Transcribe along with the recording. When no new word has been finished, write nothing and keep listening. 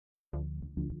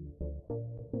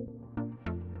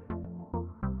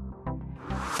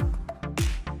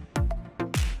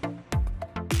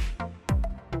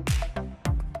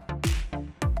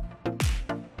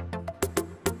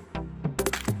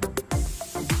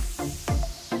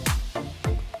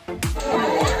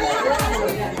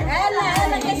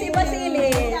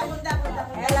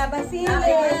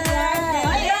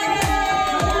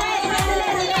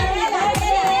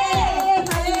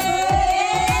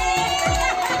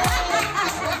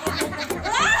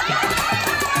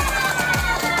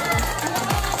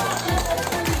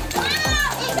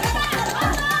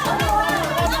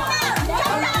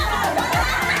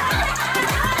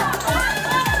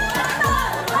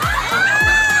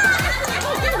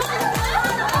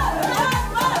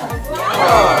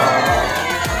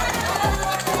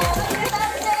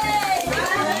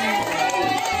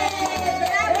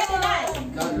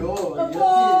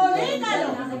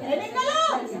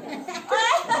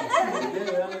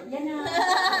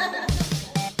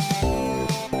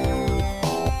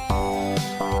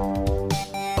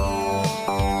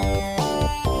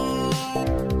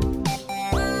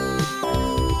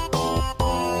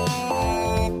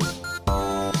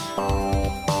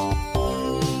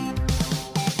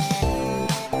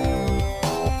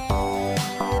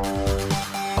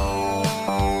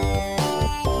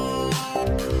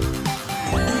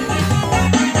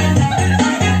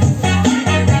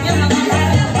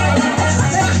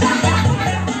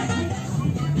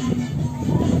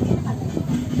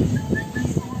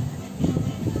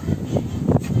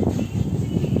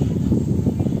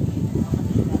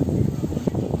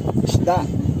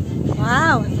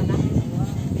Wow!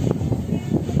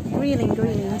 Grilling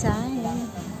time.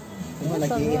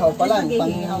 Nag-iihaw pa lang,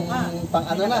 pang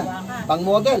ano na, pang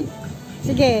model.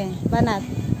 Sige, banat.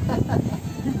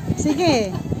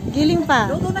 Sige, giling pa.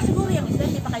 Luto na siguro yung isda,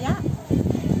 hindi pa kaya?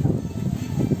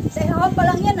 Sa ihawan pa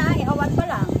lang yan ha, ihawan pa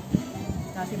lang.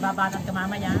 Kasi babanat ka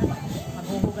mamaya,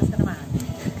 maghuhugas ka naman.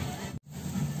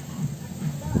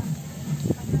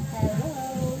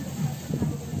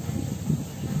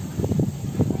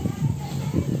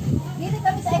 Dito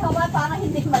kami sa ihawan para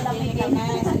hindi malamig.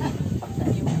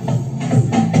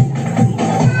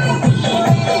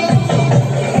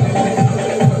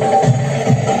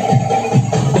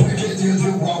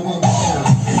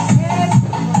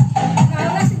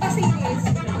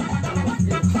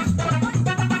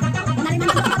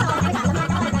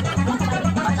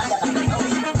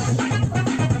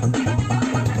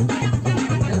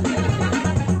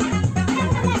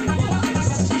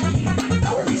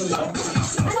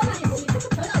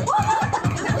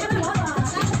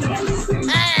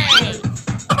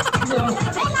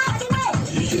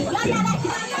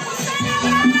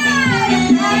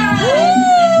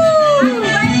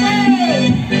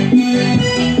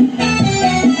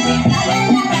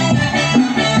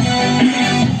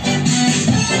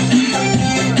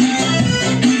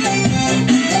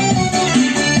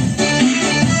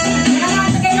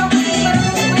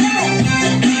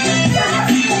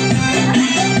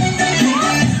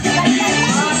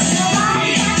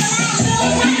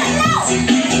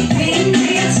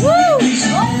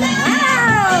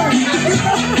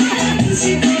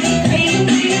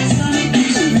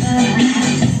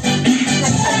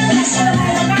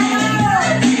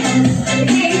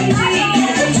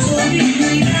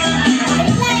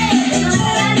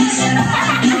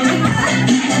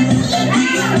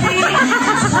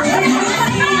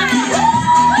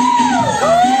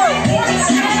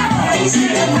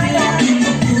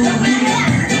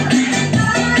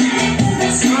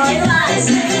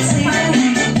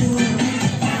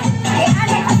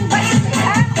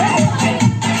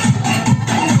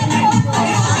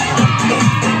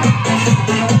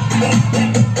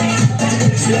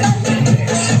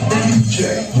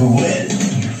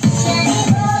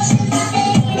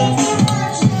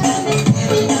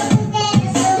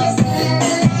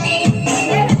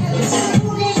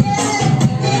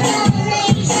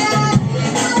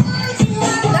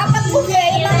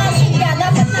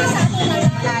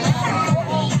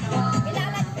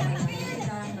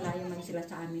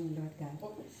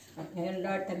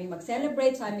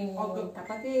 Mag-celebrate sa aming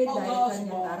kapatid dahil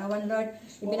kanyang kaarawan, Lord.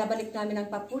 Ibinabalik namin ang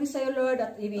papuri sa iyo, Lord,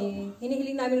 at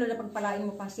hinihiling namin, Lord, na pagpalain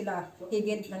mo pa sila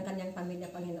higit ng kanyang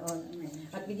pamilya, Panginoon.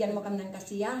 At bigyan mo kami ng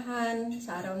kasiyahan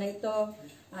sa araw na ito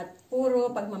at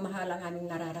puro pagmamahal ang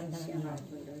aming nararamdaman, Lord.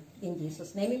 In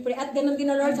Jesus' name we pray. At ganun din,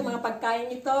 Lord, sa mga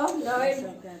pagkain ito, Lord.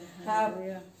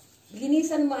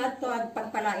 Linisan mo at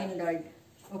pagpalain, Lord,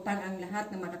 upang ang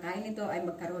lahat ng makakain ito ay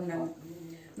magkaroon ng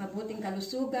mabuting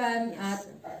kalusugan at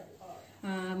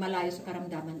malayo sa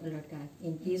karamdaman, Lord God.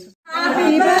 In Jesus.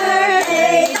 Happy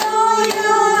birthday to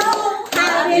you!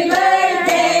 Happy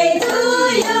birthday to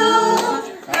you!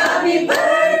 Happy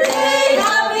birthday!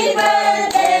 Happy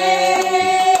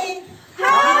birthday!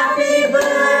 Happy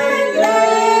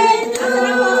birthday to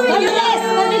you! Mabilis!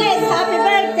 Happy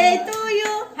birthday to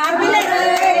you! Happy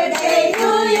birthday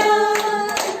to you!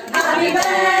 Happy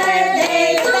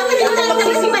birthday to you! Happy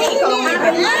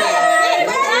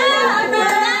birthday!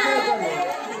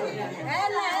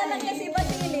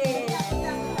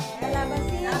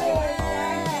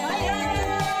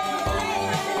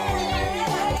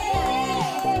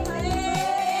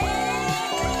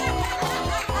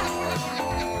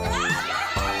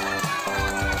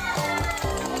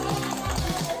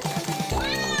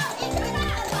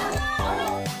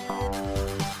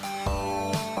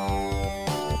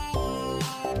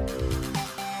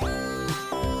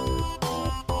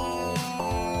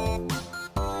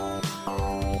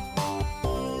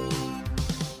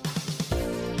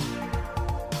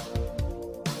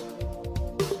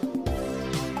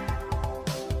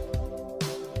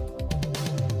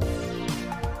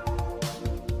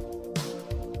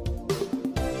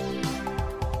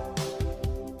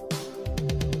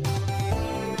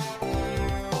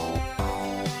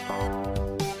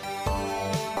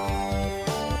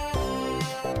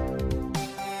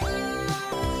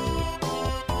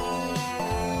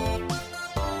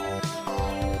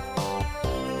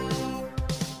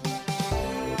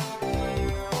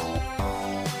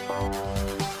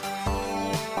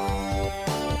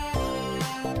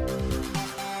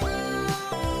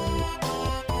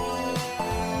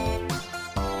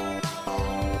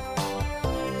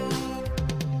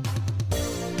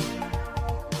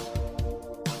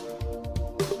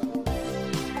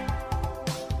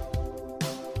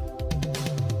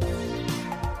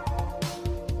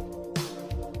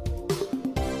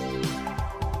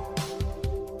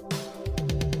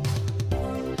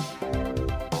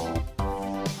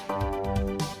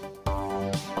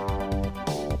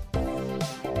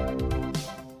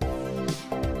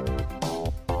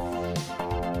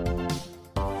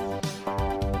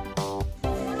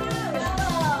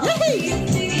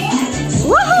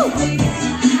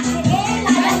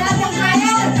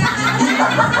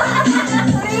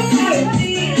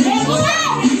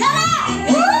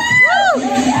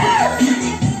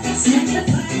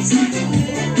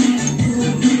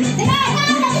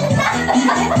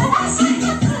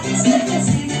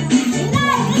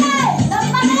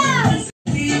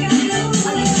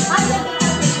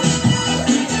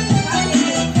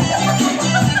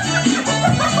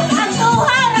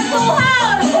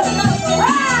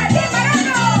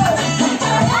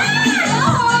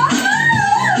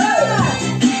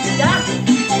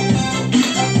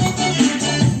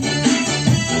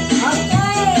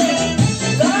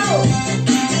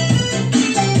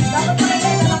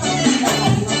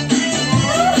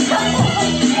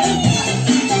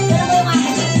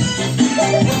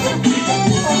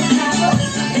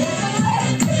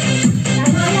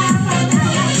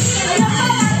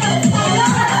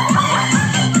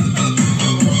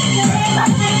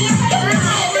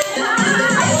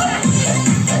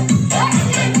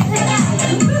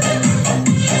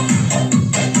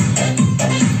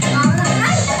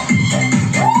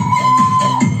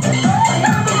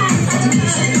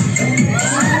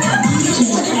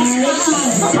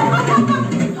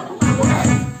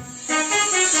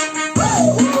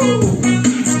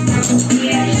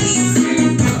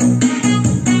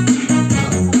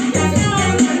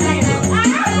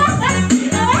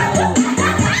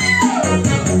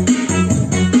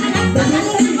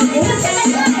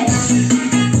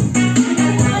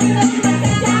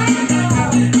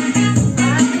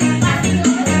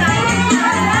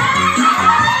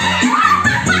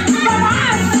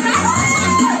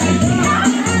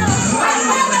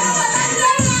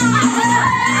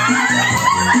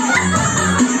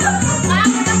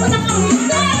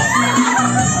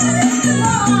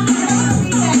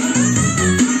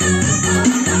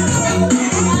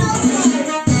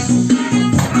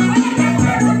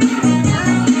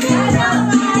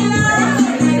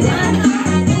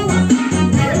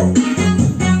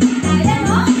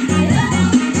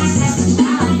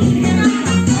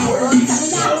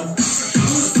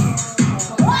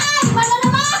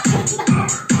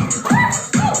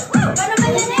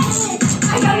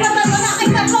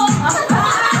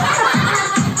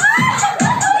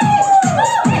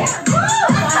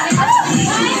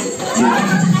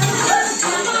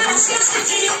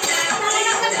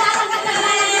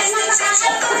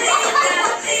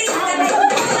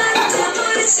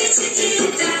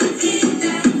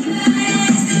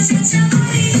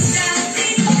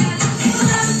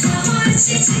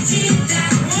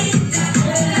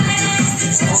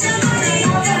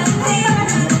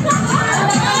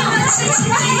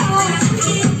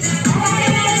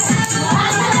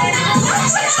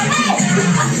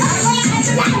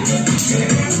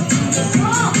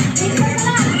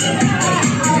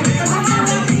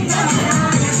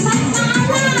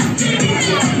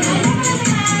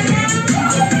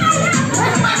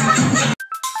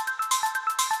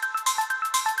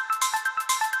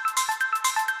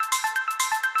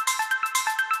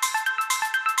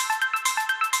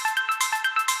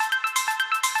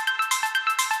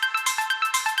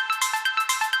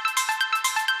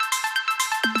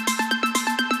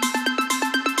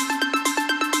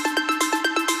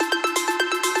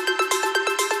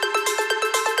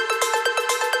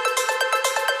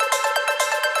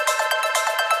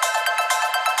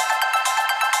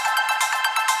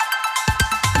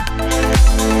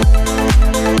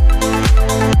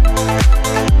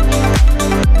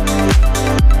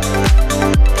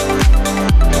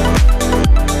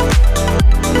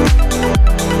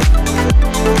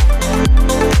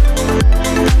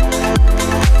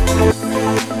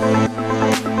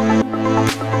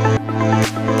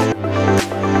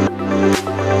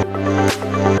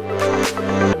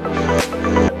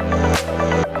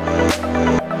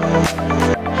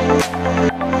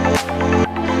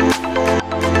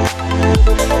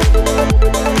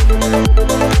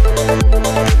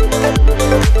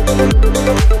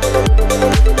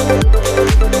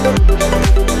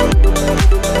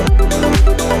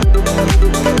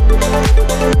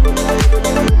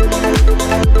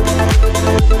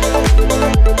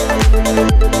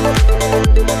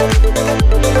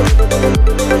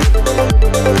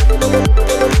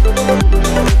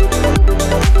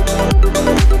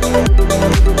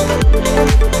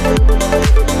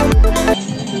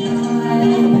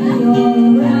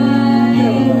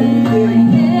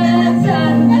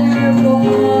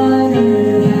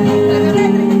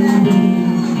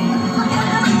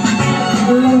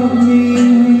 love me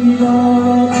with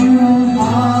all of my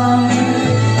heart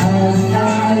as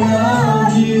I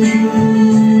love you.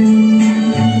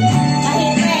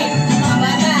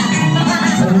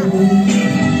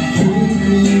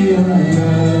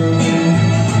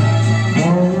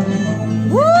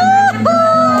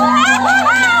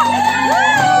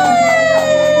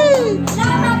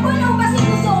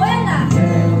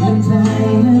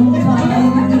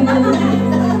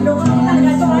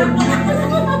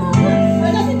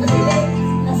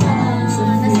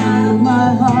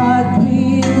 My heart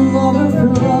will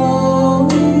overflow.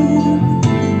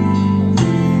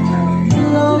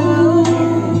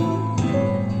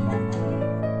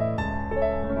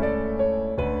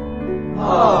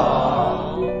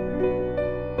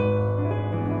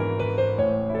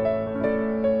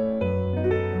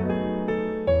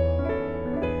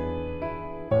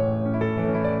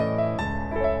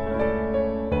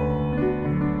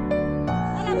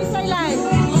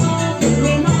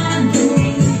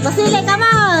 Basile, come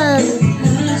on!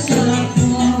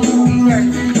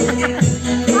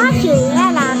 Okay,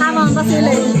 Ella, come on,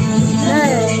 Basile.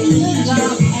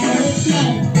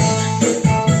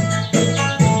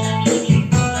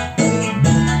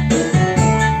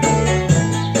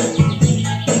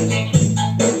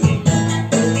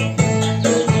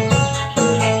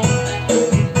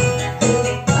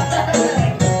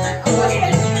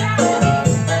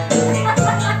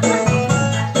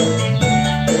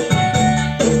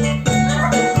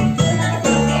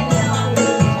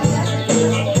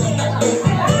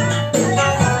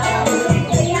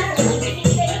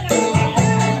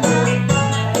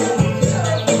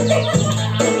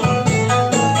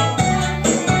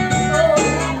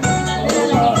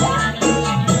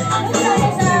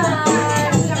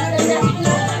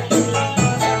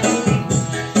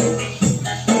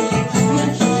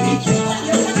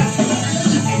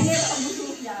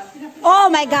 Oh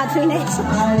my God, finish.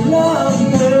 I love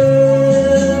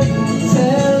her.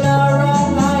 Tell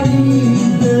Araw I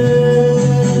need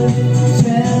her.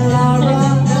 Tell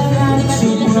Araw that I'm so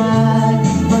glad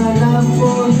my love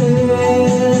for her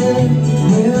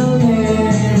will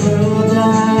never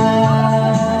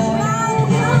die.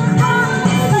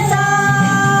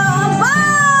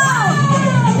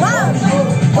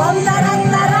 Bom tarat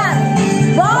tarat,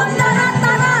 bom tarat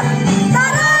tarat,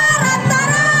 tararat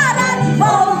tararat,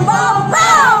 bom bom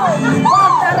bom.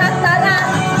 Bom tarat tarat,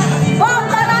 bom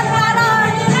tarat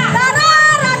tarat,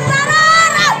 tararat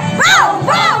tararat, bom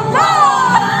bom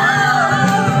bom.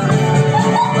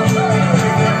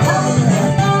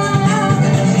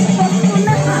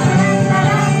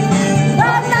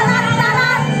 Bom tarat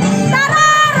tarat,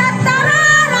 tararat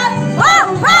tararat, bom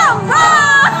bom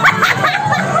bom.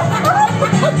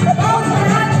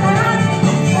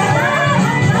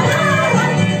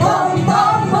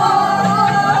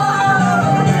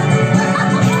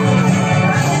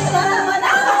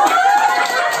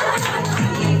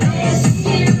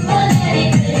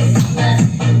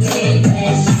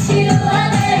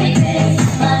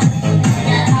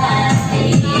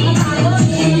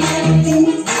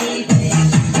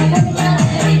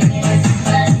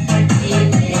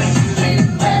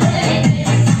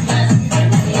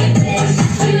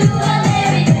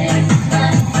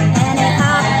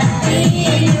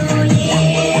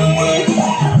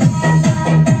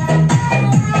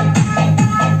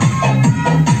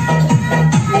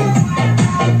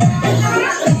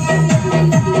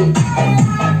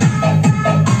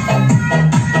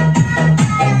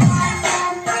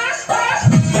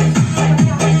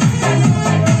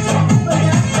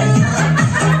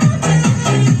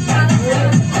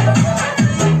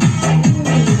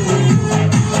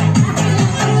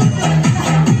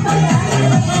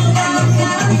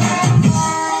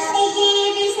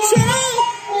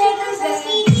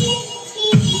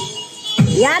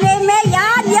 Yan Eme,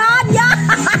 yan, yan, yan.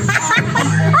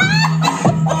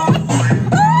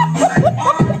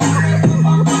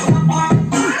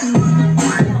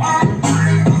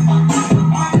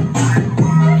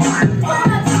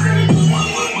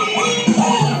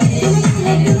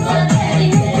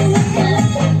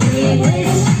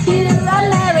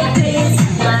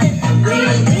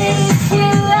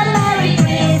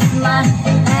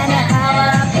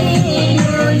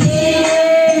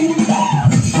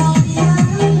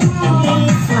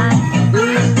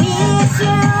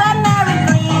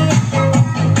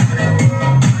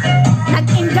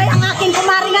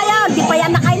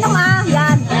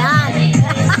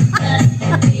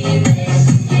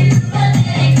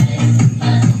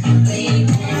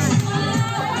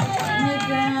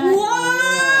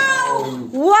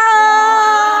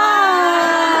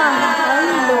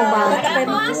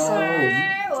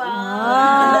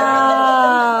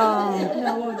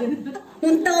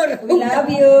 We love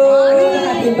you.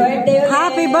 Happy birthday.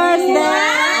 Happy birthday!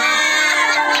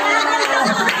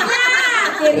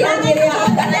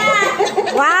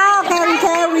 Wow, Carry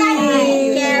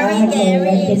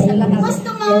Carry!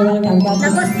 Gusto mo?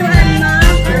 Nagustuhan mo?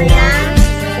 Ayan.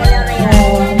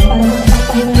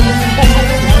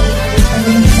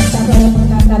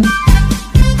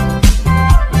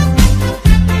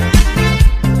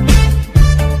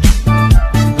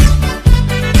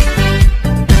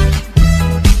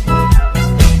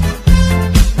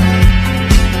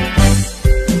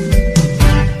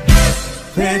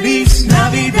 Feliz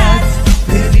Navidad,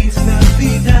 Feliz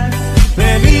Navidad,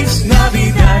 Feliz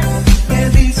Navidad,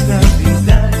 Feliz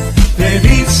Navidad,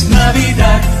 Feliz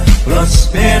Navidad,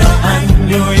 próspero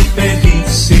año y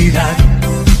felicidad.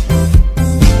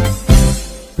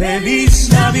 Feliz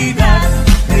Navidad,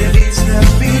 Feliz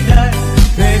Navidad,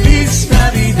 Feliz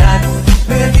Navidad,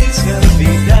 Feliz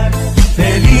Navidad,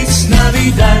 Feliz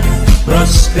Navidad,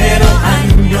 próspero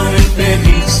año y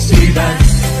felicidad.